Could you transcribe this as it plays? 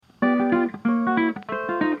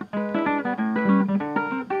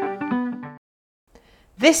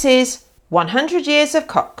This is 100 Years of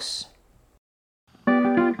Cox.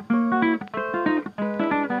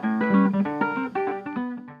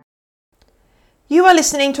 You are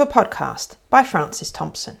listening to a podcast by Francis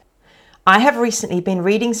Thompson. I have recently been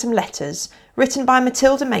reading some letters written by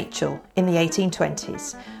Matilda Machell in the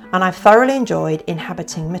 1820s, and I've thoroughly enjoyed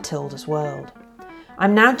inhabiting Matilda's world.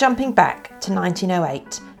 I'm now jumping back to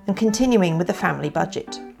 1908 and continuing with the family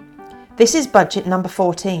budget. This is budget number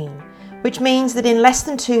 14, which means that in less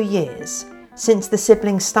than 2 years, since the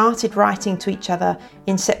siblings started writing to each other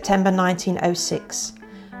in September 1906,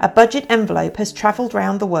 a budget envelope has travelled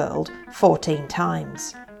round the world 14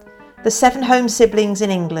 times. The 7 home siblings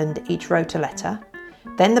in England each wrote a letter.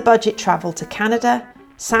 Then the budget travelled to Canada,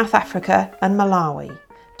 South Africa and Malawi,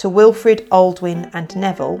 to Wilfrid, Aldwyn and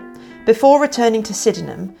Neville, before returning to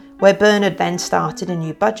Sydenham, where Bernard then started a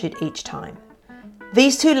new budget each time.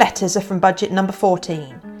 These 2 letters are from budget number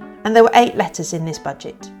 14, and there were 8 letters in this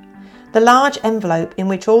budget. The large envelope in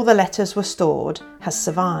which all the letters were stored has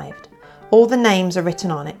survived. All the names are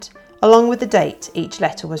written on it, along with the date each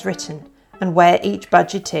letter was written, and where each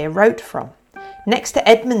budgeteer wrote from. Next to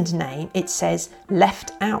Edmund's name, it says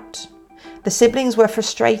left out. The siblings were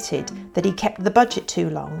frustrated that he kept the budget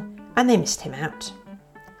too long, and they missed him out.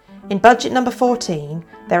 In budget number 14,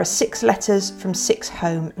 there are 6 letters from 6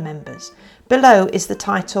 home members. Below is the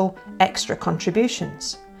title Extra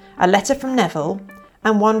Contributions, a letter from Neville,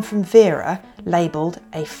 and one from Vera labelled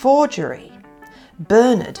a forgery.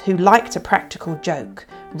 Bernard, who liked a practical joke,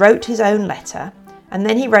 wrote his own letter, and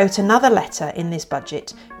then he wrote another letter in this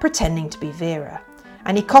budget pretending to be Vera,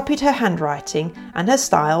 and he copied her handwriting and her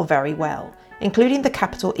style very well, including the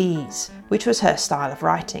capital E's, which was her style of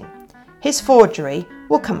writing. His forgery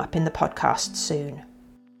will come up in the podcast soon.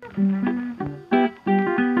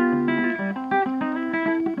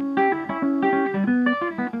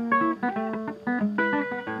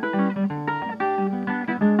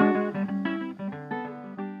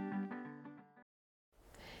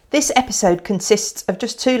 This episode consists of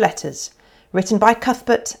just 2 letters, written by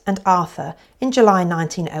Cuthbert and Arthur in July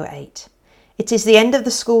 1908. It is the end of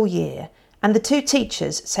the school year, and the 2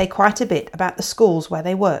 teachers say quite a bit about the schools where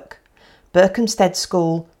they work. Berkhamsted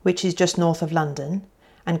School, which is just north of London,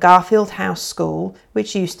 and Garfield House School,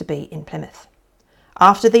 which used to be in Plymouth.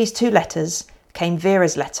 After these 2 letters came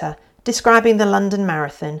Vera's letter describing the London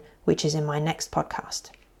Marathon, which is in my next podcast.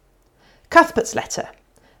 Cuthbert's letter,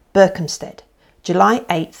 Berkhamsted, July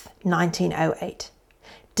 8th, 1908.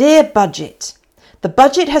 Dear Budget, the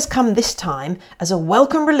budget has come this time as a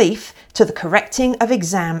welcome relief to the correcting of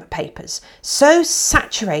exam papers. So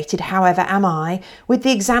saturated, however, am I with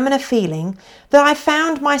the examiner feeling that I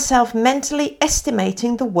found myself mentally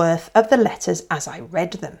estimating the worth of the letters as I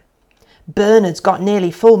read them. Bernard's got nearly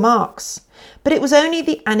full marks, but it was only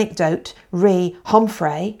the anecdote re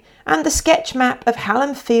Homfray and the sketch map of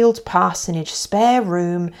Hallam Field Parsonage spare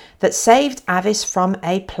room that saved Avis from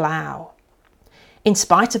a plough. In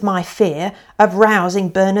spite of my fear of rousing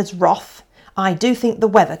Bernard's wrath, I do think the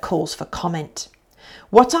weather calls for comment.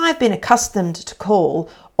 What I've been accustomed to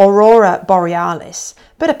call aurora borealis,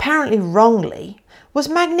 but apparently wrongly, was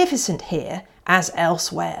magnificent here, as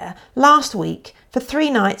elsewhere, last week for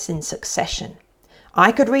 3 nights in succession.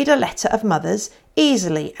 I could read a letter of Mother's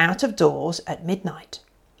easily out of doors at midnight.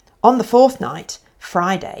 On the 4th night,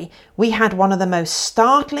 Friday, we had one of the most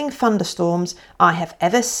startling thunderstorms I have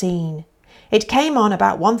ever seen. It came on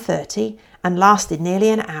about 1:30 and lasted nearly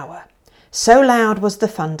an hour. So loud was the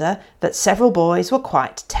thunder that several boys were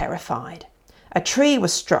quite terrified. A tree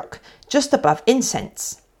was struck just above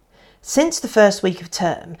Incense. Since the first week of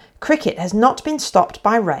term, cricket has not been stopped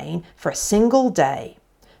by rain for a single day.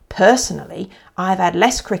 Personally, I've had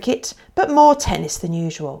less cricket but more tennis than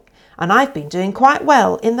usual, and I've been doing quite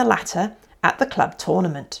well in the latter at the club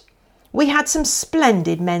tournament. We had some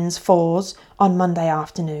splendid men's 4s on Monday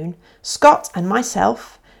afternoon, Scott and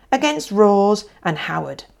myself, against Rawes and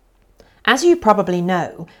Howard. As you probably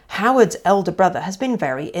know, Howard's elder brother has been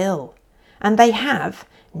very ill, and they have,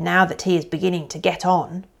 now that he is beginning to get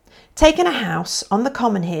on, taken a house on the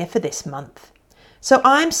common here for this month. So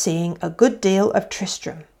I'm seeing a good deal of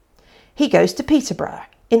Tristram. He goes to Peterborough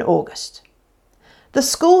in August. The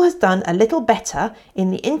school has done a little better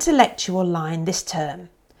in the intellectual line this term.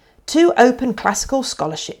 2 open classical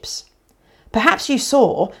scholarships. Perhaps you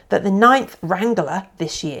saw that the 9th Wrangler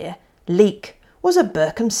this year, Leek, was a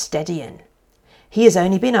Berkhamstedian. He has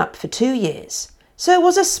only been up for 2 years, so it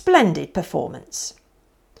was a splendid performance.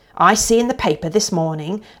 I see in the paper this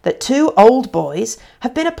morning that 2 old boys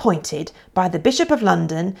have been appointed by the Bishop of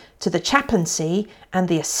London to the chaplaincy and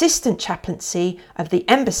the assistant chaplaincy of the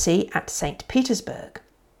embassy at St. Petersburg.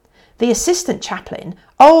 The assistant chaplain,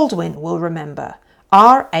 Aldwyn will remember,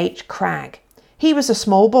 R.H. Cragg. He was a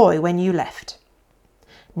small boy when you left.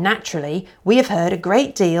 Naturally, we have heard a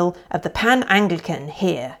great deal of the Pan-Anglican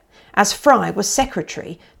here, as Fry was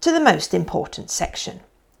secretary to the most important section.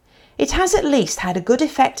 It has at least had a good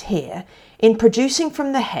effect here in producing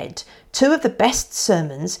from the head 2 of the best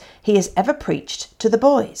sermons he has ever preached to the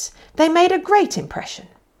boys. They made a great impression.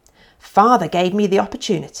 Father gave me the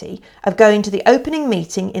opportunity of going to the opening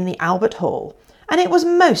meeting in the Albert Hall, and it was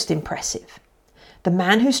most impressive. The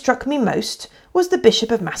man who struck me most was the Bishop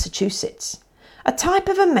of Massachusetts, a type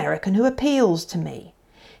of American who appeals to me.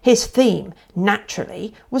 His theme,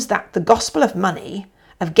 naturally, was that the gospel of money,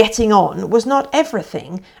 of getting on, was not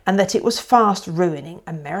everything, and that it was fast ruining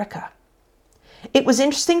America. It was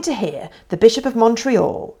interesting to hear the Bishop of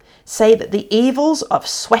Montreal say that the evils of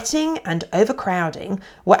sweating and overcrowding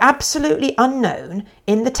were absolutely unknown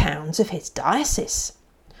in the towns of his diocese.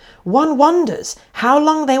 One wonders how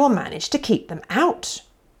long they will manage to keep them out.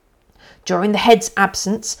 During the head's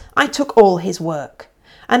absence, I took all his work,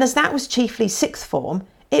 and as that was chiefly sixth form,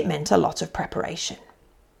 it meant a lot of preparation.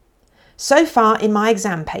 So far in my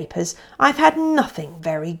exam papers, I've had nothing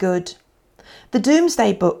very good. The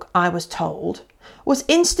Doomsday Book, I was told, was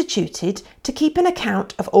instituted to keep an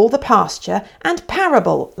account of all the pasture and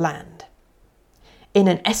parable land. In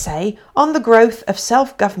an essay on the growth of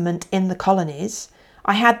self-government in the colonies,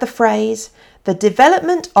 I had the phrase, the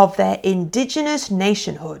development of their indigenous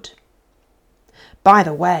nationhood. By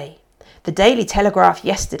the way, the Daily Telegraph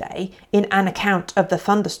yesterday, in an account of the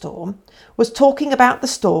thunderstorm, was talking about the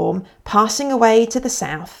storm passing away to the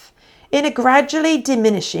south in a gradually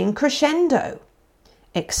diminishing crescendo,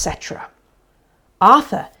 etc.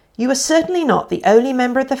 Arthur, you are certainly not the only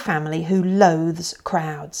member of the family who loathes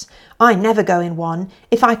crowds. I never go in one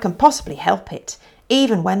if I can possibly help it,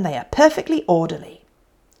 even when they are perfectly orderly.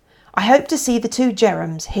 I hope to see the 2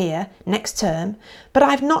 Jeroms here next term, but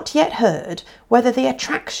I've not yet heard whether the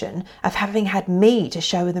attraction of having had me to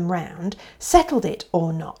show them round settled it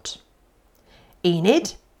or not.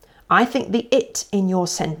 Enid, I think the it in your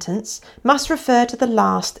sentence must refer to the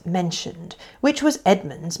last mentioned, which was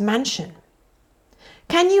Edmund's mansion.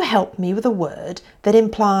 Can you help me with a word that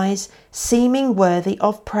implies seeming worthy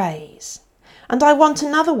of praise? And I want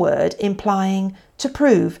another word implying to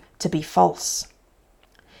prove to be false.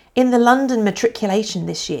 In the London matriculation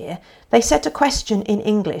this year, they set a question in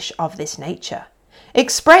English of this nature.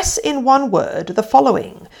 Express in one word the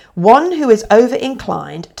following: one who is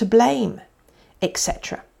over-inclined to blame,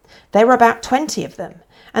 etc. There were about 20 of them,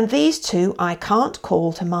 and these 2 I can't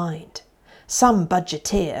call to mind. Some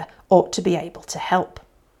budgeteer ought to be able to help.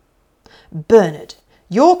 Bernard,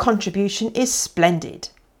 your contribution is splendid.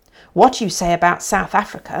 What you say about South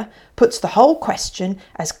Africa puts the whole question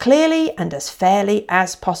as clearly and as fairly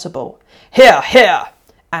as possible. Hear, hear,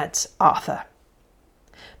 adds Arthur.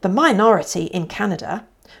 The minority in Canada,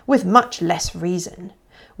 with much less reason,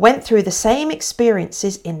 went through the same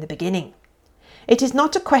experiences in the beginning. It is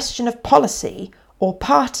not a question of policy or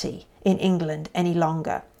party in England any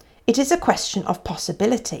longer. It is a question of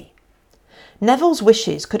possibility. Neville's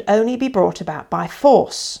wishes could only be brought about by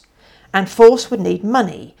force, and force would need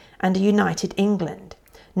money and a united England,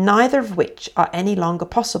 neither of which are any longer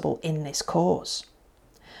possible in this cause.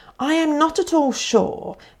 I am not at all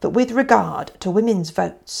sure that with regard to women's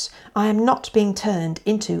votes, I am not being turned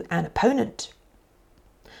into an opponent.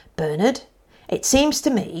 Bernard, it seems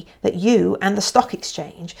to me that you and the Stock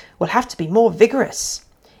Exchange will have to be more vigorous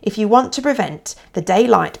if you want to prevent the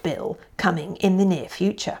Daylight Bill coming in the near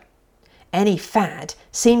future. Any fad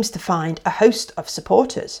seems to find a host of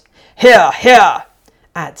supporters. Hear, hear,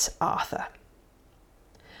 adds Arthur.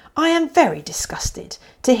 I am very disgusted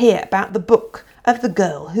to hear about the book of the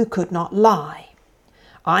girl who could not lie.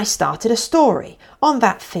 I started a story on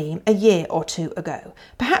that theme a year or 2 ago.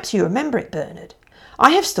 Perhaps you remember it, Bernard.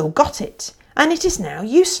 I have still got it, and it is now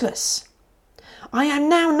useless. I am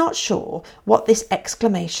now not sure what this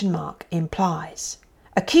exclamation mark implies.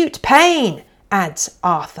 Acute pain, adds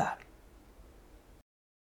Arthur.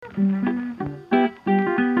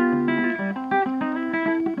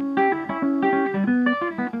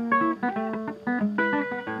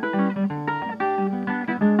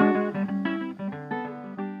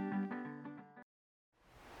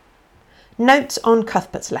 Notes on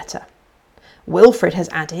Cuthbert's letter. Wilfrid has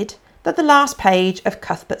added that the last page of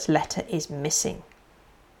Cuthbert's letter is missing.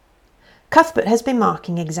 Cuthbert has been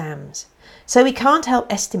marking exams, so we can't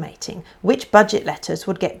help estimating which budget letters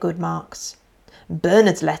would get good marks.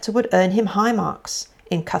 Bernard's letter would earn him high marks,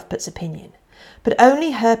 in Cuthbert's opinion, but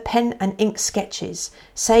only her pen and ink sketches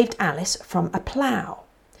saved Alice from a plough.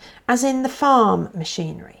 As in the farm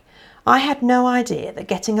machinery, I had no idea that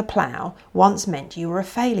getting a plough once meant you were a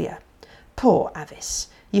failure. Poor Avis,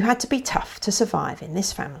 you had to be tough to survive in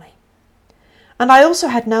this family. And I also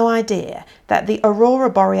had no idea that the Aurora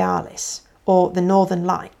Borealis, or the Northern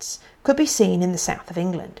Lights, could be seen in the south of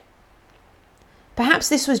England. Perhaps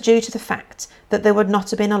this was due to the fact that there would not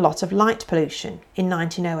have been a lot of light pollution in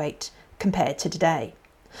 1908 compared to today,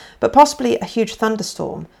 but possibly a huge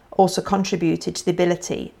thunderstorm also contributed to the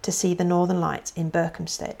ability to see the Northern Lights in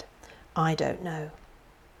Berkhamsted. I don't know.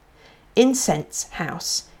 Incense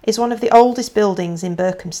House is one of the oldest buildings in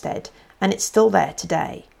Berkhamsted, and it's still there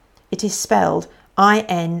today. It is spelled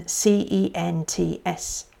Incents.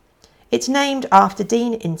 It's named after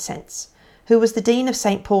Dean Incense, who was the Dean of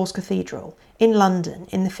St Paul's Cathedral in London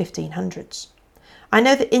in the 1500s. I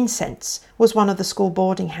know that Incense was one of the school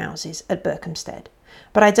boarding houses at Berkhamsted,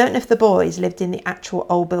 but I don't know if the boys lived in the actual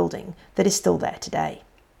old building that is still there today.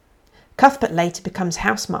 Cuthbert later becomes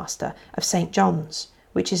housemaster of St John's,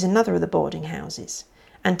 which is another of the boarding houses,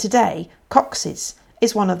 and today Cox's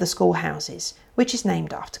is one of the school houses, which is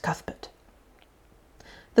named after Cuthbert.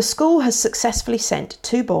 The school has successfully sent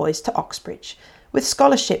 2 boys to Oxbridge with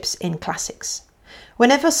scholarships in classics.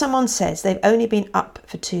 Whenever someone says they've only been up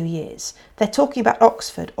for 2 years, they're talking about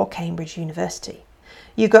Oxford or Cambridge University.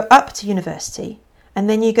 You go up to university and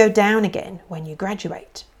then you go down again when you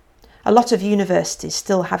graduate. A lot of universities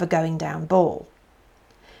still have a going down ball.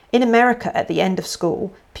 In America, at the end of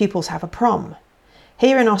school, pupils have a prom.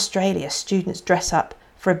 Here in Australia, students dress up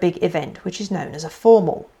for a big event which is known as a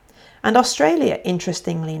formal. And Australia,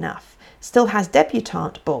 interestingly enough, still has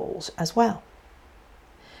debutante balls as well.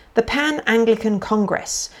 The Pan-Anglican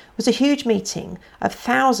Congress was a huge meeting of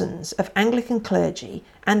thousands of Anglican clergy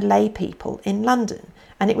and lay people in London,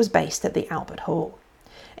 and it was based at the Albert Hall.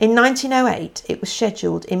 In 1908, it was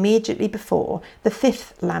scheduled immediately before the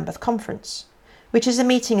 5th Lambeth Conference, which is a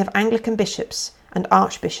meeting of Anglican bishops and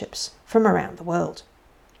archbishops from around the world.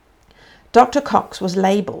 Dr. Cox was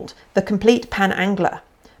labelled the complete Pan-Angler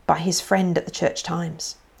by his friend at the Church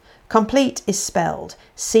Times. Complete is spelled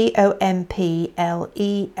Compleat.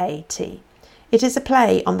 It is a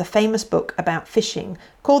play on the famous book about fishing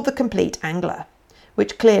called The Complete Angler,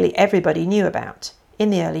 which clearly everybody knew about in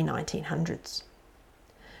the early 1900s.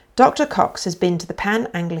 Dr. Cox has been to the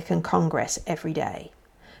Pan-Anglican Congress every day.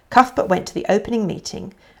 Cuthbert went to the opening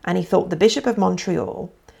meeting and he thought the Bishop of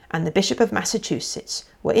Montreal and the Bishop of Massachusetts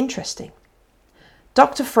were interesting.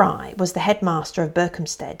 Dr. Fry was the headmaster of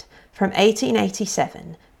Berkhamsted from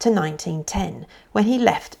 1887 to 1910, when he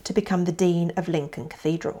left to become the Dean of Lincoln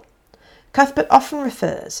Cathedral. Cuthbert often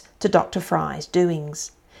refers to Dr. Fry's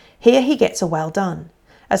doings. Here he gets a well done.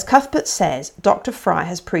 As Cuthbert says, Dr. Fry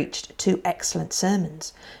has preached 2 excellent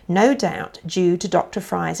sermons, no doubt due to Dr.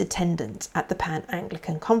 Fry's attendance at the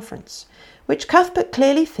Pan-Anglican Conference, which Cuthbert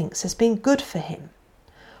clearly thinks has been good for him.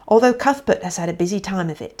 Although Cuthbert has had a busy time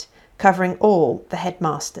of it, covering all the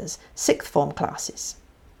headmaster's 6th form classes.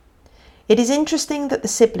 It is interesting that the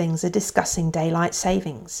siblings are discussing daylight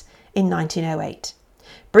savings in 1908.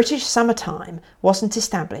 British summertime wasn't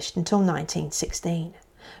established until 1916,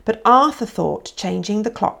 but Arthur thought changing the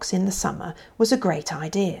clocks in the summer was a great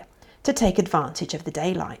idea to take advantage of the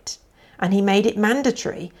daylight, and he made it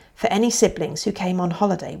mandatory for any siblings who came on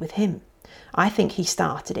holiday with him. I think he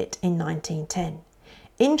started it in 1910.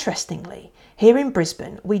 Interestingly, here in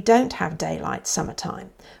Brisbane we don't have daylight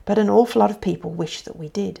summertime, but an awful lot of people wish that we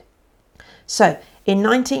did. So, in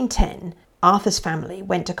 1910, Arthur's family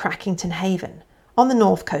went to Crackington Haven on the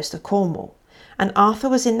north coast of Cornwall, and Arthur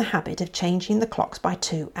was in the habit of changing the clocks by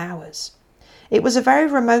 2 hours. It was a very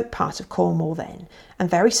remote part of Cornwall then, and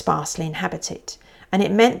very sparsely inhabited, and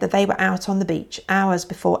it meant that they were out on the beach hours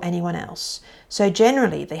before anyone else, so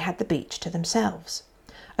generally they had the beach to themselves.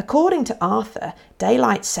 According to Arthur,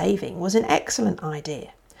 daylight saving was an excellent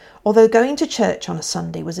idea, although going to church on a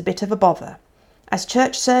Sunday was a bit of a bother, as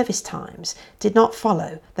church service times did not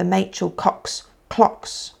follow the Machel-Cox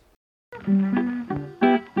clocks.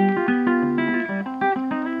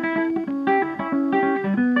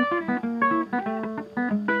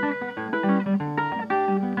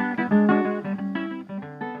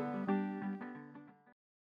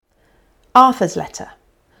 Arthur's letter.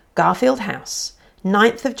 Garfield House,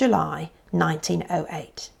 9th of July,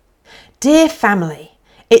 1908. Dear family,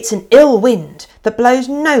 it's an ill wind that blows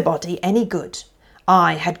nobody any good.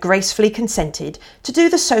 I had gracefully consented to do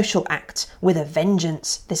the social act with a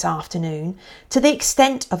vengeance this afternoon, to the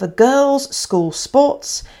extent of a girls' school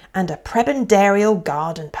sports and a prebendarial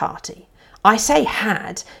garden party. I say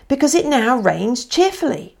had because it now rains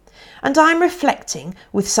cheerfully, and I'm reflecting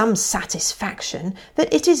with some satisfaction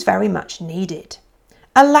that it is very much needed.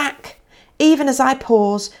 Alack! Even as I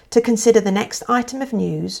pause to consider the next item of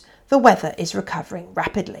news, the weather is recovering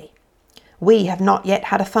rapidly. We have not yet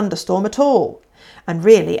had a thunderstorm at all, and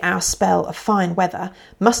really our spell of fine weather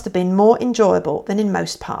must have been more enjoyable than in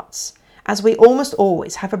most parts, as we almost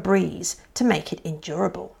always have a breeze to make it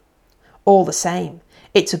endurable. All the same,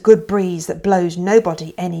 it's a good breeze that blows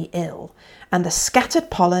nobody any ill, and the scattered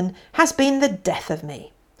pollen has been the death of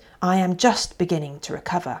me. I am just beginning to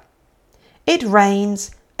recover. It rains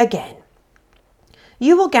again.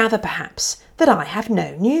 You will gather perhaps that I have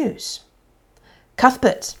no news.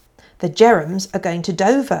 Cuthbert, the Jerrams are going to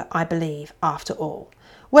Dover, I believe, after all,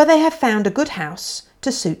 where they have found a good house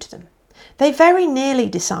to suit them. They very nearly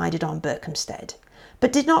decided on Berkhamsted,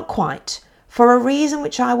 but did not quite, for a reason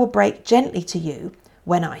which I will break gently to you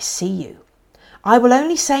when I see you. I will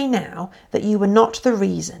only say now that you were not the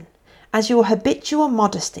reason, as your habitual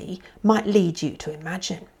modesty might lead you to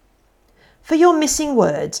imagine. For your missing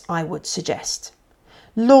words, I would suggest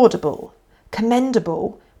laudable,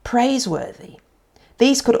 commendable, praiseworthy.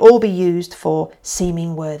 These could all be used for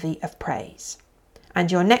seeming worthy of praise.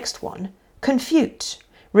 And your next one, confute,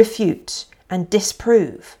 refute, and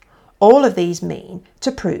disprove. All of these mean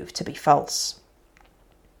to prove to be false.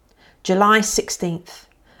 July 16th.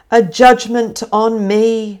 A judgment on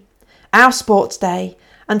me. Our sports day,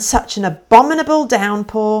 and such an abominable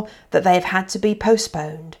downpour that they have had to be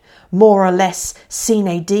postponed, more or less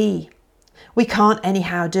sine die. We can't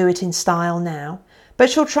anyhow do it in style now, but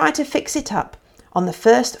shall try to fix it up on the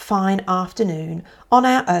first fine afternoon on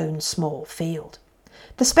our own small field.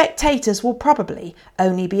 The spectators will probably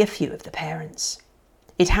only be a few of the parents.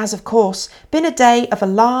 It has, of course, been a day of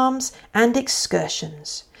alarms and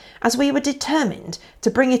excursions, as we were determined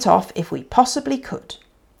to bring it off if we possibly could.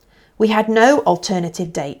 We had no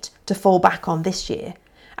alternative date to fall back on this year,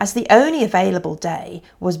 as the only available day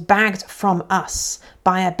was bagged from us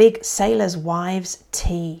by a big sailors' wives'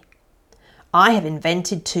 tea. I have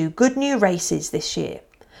invented 2 good new races this year.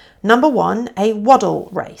 Number 1, a waddle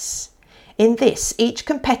race. In this, each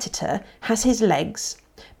competitor has his legs,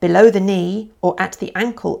 below the knee or at the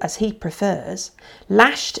ankle as he prefers,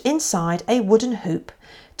 lashed inside a wooden hoop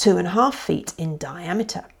 2.5 feet in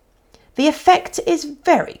diameter. The effect is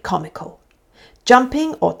very comical.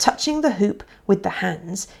 Jumping or touching the hoop with the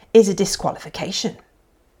hands is a disqualification.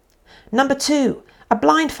 Number 2, a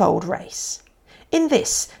blindfold race. In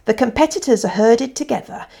this, the competitors are herded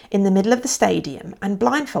together in the middle of the stadium and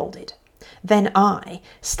blindfolded. Then I,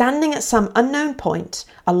 standing at some unknown point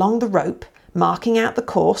along the rope, marking out the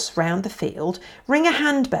course round the field, ring a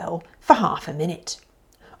handbell for half a minute.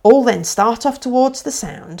 All then start off towards the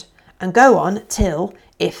sound and go on till,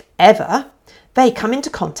 if ever, they come into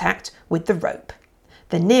contact with the rope.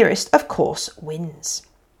 The nearest, of course, wins.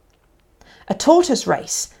 A tortoise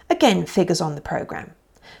race again figures on the programme.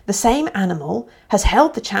 The same animal has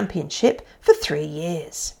held the championship for 3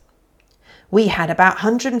 years. We had about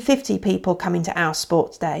 150 people coming to our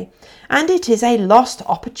sports day, and it is a lost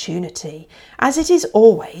opportunity, as it is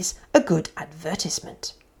always a good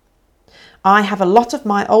advertisement. I have a lot of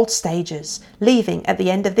my old stagers leaving at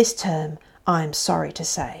the end of this term, I am sorry to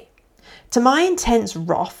say. To my intense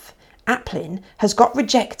wrath, Applin has got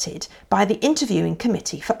rejected by the interviewing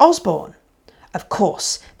committee for Osborne. Of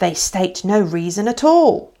course, they state no reason at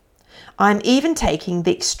all. I am even taking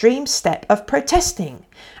the extreme step of protesting,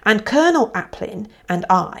 and Colonel Applin and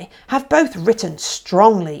I have both written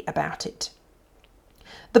strongly about it.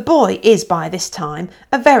 The boy is by this time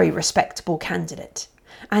a very respectable candidate,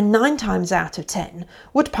 and 9 times out of 10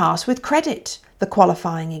 would pass with credit the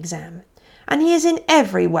qualifying exam, and he is in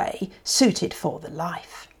every way suited for the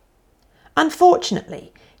life.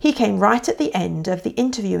 Unfortunately, he came right at the end of the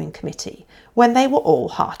interviewing committee when they were all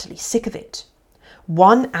heartily sick of it.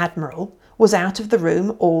 One admiral was out of the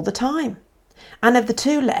room all the time, and of the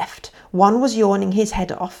 2 left, one was yawning his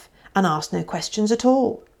head off and asked no questions at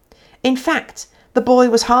all. In fact, the boy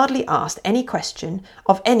was hardly asked any question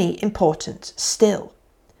of any importance still,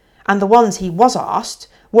 and the ones he was asked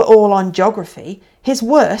were all on geography, his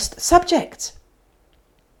worst subject.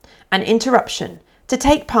 An interruption to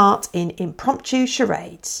take part in impromptu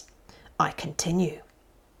charades. I continue.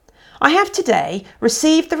 I have today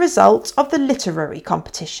received the results of the literary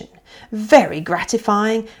competition, very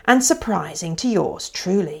gratifying and surprising to yours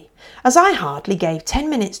truly, as I hardly gave 10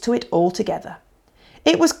 minutes to it altogether.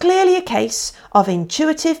 It was clearly a case of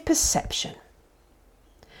intuitive perception.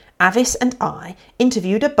 Avis and I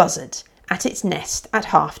interviewed a buzzard at its nest at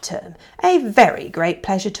half-term, a very great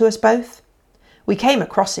pleasure to us both. We came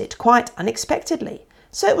across it quite unexpectedly,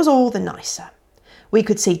 so it was all the nicer. We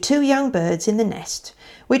could see 2 young birds in the nest,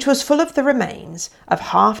 which was full of the remains of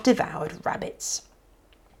half-devoured rabbits.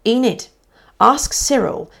 Enid, Ask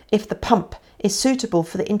Cyril if the pump is suitable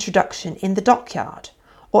for the introduction in the dockyard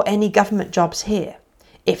or any government jobs here.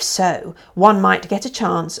 If so, one might get a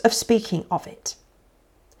chance of speaking of it.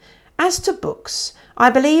 As to books,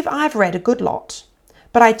 I believe I've read a good lot,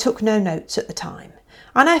 but I took no notes at the time,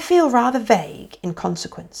 and I feel rather vague in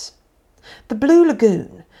consequence. The Blue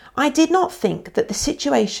Lagoon, I did not think that the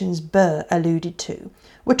situations Burr alluded to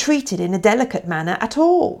were treated in a delicate manner at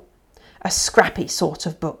all. A scrappy sort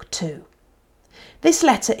of book too. This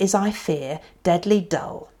letter is, I fear, deadly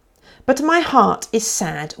dull, but my heart is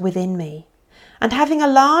sad within me, and having a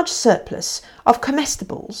large surplus of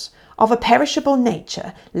comestibles of a perishable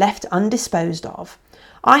nature left undisposed of,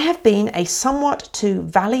 I have been a somewhat too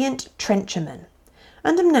valiant trencherman,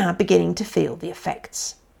 and am now beginning to feel the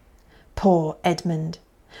effects. Poor Edmund!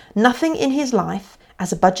 Nothing in his life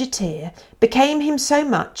as a budgeteer became him so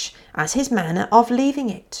much as his manner of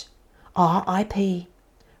leaving it. R.I.P.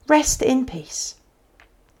 Rest in peace.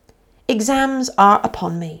 Exams are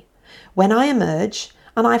upon me. When I emerge,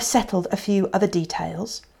 and I've settled a few other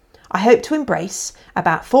details, I hope to embrace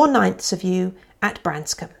about 4/9 of you at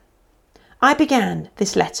Branscombe. I began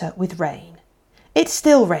this letter with rain. It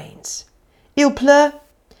still rains. Il pleut,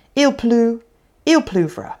 il pleut, il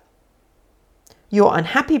pleuvra. Your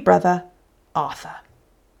unhappy brother, Arthur.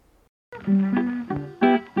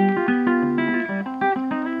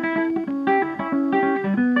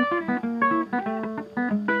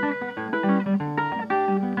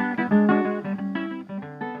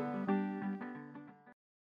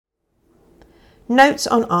 Notes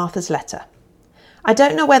on Arthur's letter. I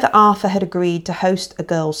don't know whether Arthur had agreed to host a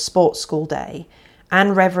girls' sports school day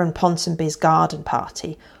and Reverend Ponsonby's garden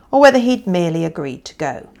party, or whether he'd merely agreed to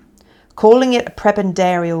go. Calling it a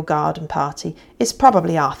prebendarial garden party is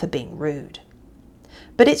probably Arthur being rude.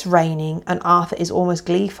 But it's raining and Arthur is almost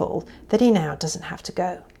gleeful that he now doesn't have to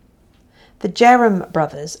go. The Jerram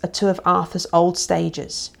brothers are two of Arthur's old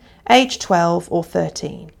stagers, aged 12 or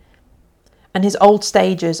 13, and his old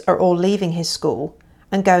stagers are all leaving his school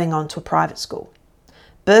and going on to a private school.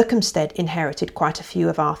 Berkhamsted inherited quite a few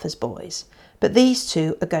of Arthur's boys, but these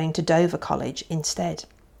two are going to Dover College instead.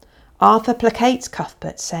 Arthur placates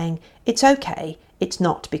Cuthbert, saying, "It's okay, it's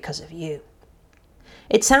not because of you."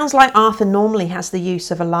 It sounds like Arthur normally has the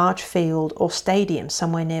use of a large field or stadium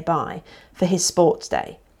somewhere nearby for his sports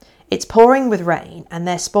day. It's pouring with rain and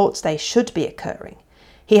their sports day should be occurring.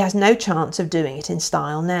 He has no chance of doing it in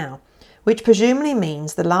style now, which presumably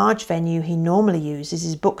means the large venue he normally uses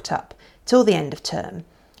is booked up till the end of term,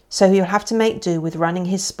 so he'll have to make do with running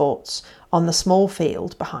his sports on the small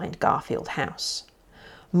field behind Garfield House.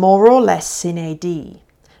 More or less sine die.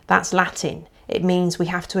 That's Latin. It means we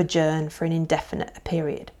have to adjourn for an indefinite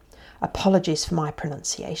period. Apologies for my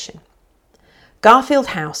pronunciation. Garfield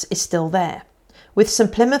House is still there. With some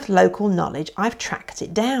Plymouth local knowledge, I've tracked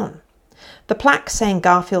it down. The plaque saying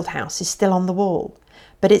Garfield House is still on the wall,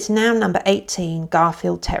 but it's now number 18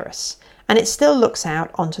 Garfield Terrace, and it still looks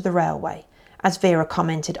out onto the railway, as Vera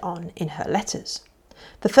commented on in her letters.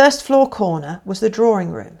 The first floor corner was the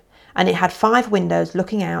drawing room, and it had 5 windows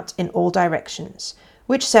looking out in all directions,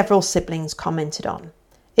 which several siblings commented on.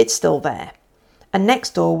 It's still there. And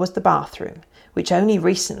next door was the bathroom, which only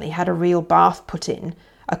recently had a real bath put in,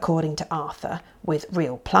 according to Arthur, with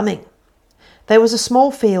real plumbing. There was a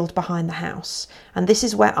small field behind the house, and this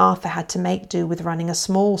is where Arthur had to make do with running a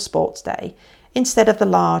small sports day instead of the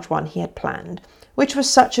large one he had planned, which was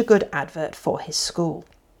such a good advert for his school.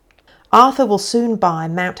 Arthur will soon buy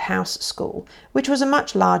Mount House School, which was a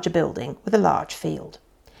much larger building with a large field.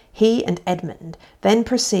 He and Edmund then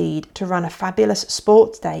proceed to run a fabulous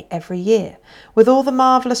sports day every year, with all the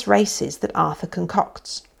marvellous races that Arthur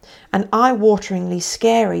concocts, and eye-wateringly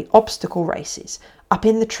scary obstacle races up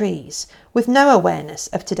in the trees, with no awareness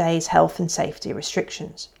of today's health and safety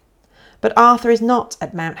restrictions. But Arthur is not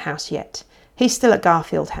at Mount House yet. He's still at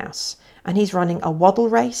Garfield House, and he's running a waddle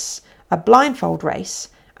race, a blindfold race,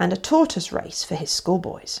 and a tortoise race for his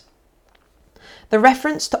schoolboys. The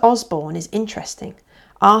reference to Osborne is interesting.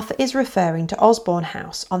 Arthur is referring to Osborne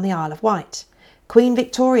House on the Isle of Wight, Queen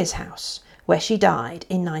Victoria's house, where she died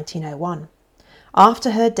in 1901.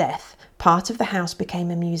 After her death, part of the house became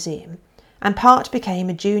a museum, and part became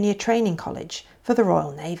a junior training college for the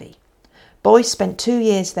Royal Navy. Boys spent 2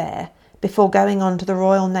 years there before going on to the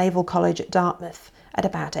Royal Naval College at Dartmouth at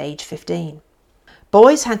about age 15.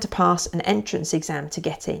 Boys had to pass an entrance exam to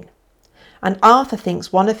get in, and Arthur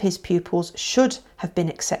thinks one of his pupils should have been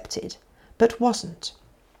accepted, but wasn't.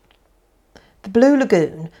 The Blue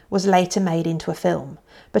Lagoon was later made into a film,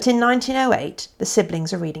 but in 1908 the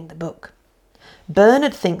siblings are reading the book.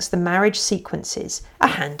 Bernard thinks the marriage sequences are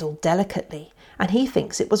handled delicately, and he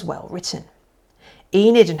thinks it was well written.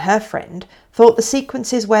 Enid and her friend thought the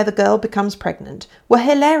sequences where the girl becomes pregnant were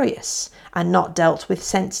hilarious and not dealt with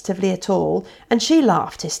sensitively at all, and she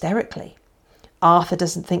laughed hysterically. Arthur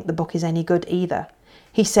doesn't think the book is any good either.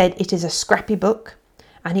 He said it is a scrappy book,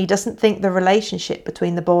 and he doesn't think the relationship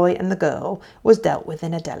between the boy and the girl was dealt with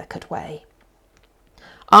in a delicate way.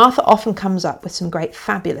 Arthur often comes up with some great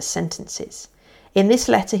fabulous sentences. In this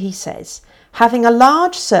letter he says, "Having a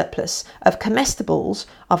large surplus of comestibles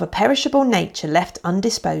of a perishable nature left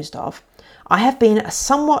undisposed of, I have been a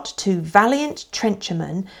somewhat too valiant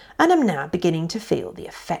trencherman and am now beginning to feel the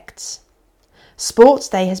effects. Sports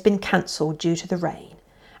Day has been cancelled due to the rain,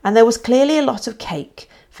 and there was clearly a lot of cake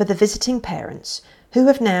for the visiting parents who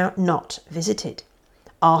have now not visited.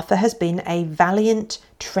 Arthur has been a valiant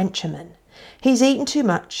trencherman. He's eaten too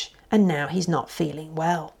much and now he's not feeling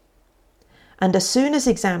well." And as soon as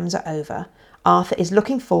exams are over, Arthur is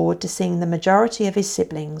looking forward to seeing the majority of his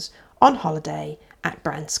siblings on holiday at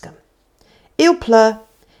Branscombe. "Il pleut,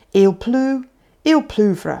 il pleut, il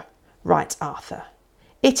pleuvra," writes Arthur.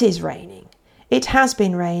 It is raining. It has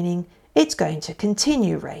been raining. It's going to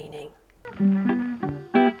continue raining.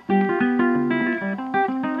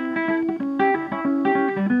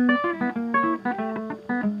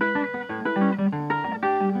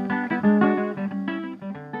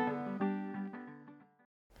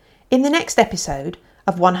 In the next episode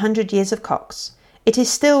of 100 Years of Cox, it is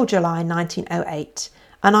still July 1908,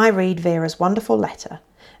 and I read Vera's wonderful letter,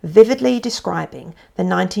 vividly describing the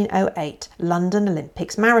 1908 London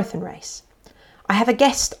Olympics marathon race. I have a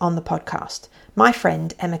guest on the podcast, my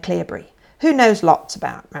friend Emma Clearbury, who knows lots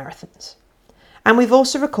about marathons. And we've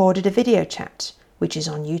also recorded a video chat, which is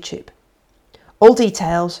on YouTube. All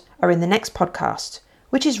details are in the next podcast,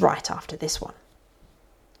 which is right after this one.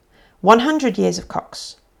 100 Years of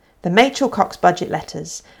Cox. The Machel Cox budget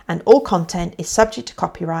letters and all content is subject to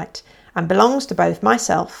copyright and belongs to both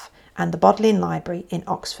myself and the Bodleian Library in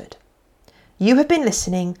Oxford. You have been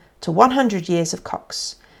listening to 100 Years of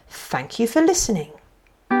Cox. Thank you for listening.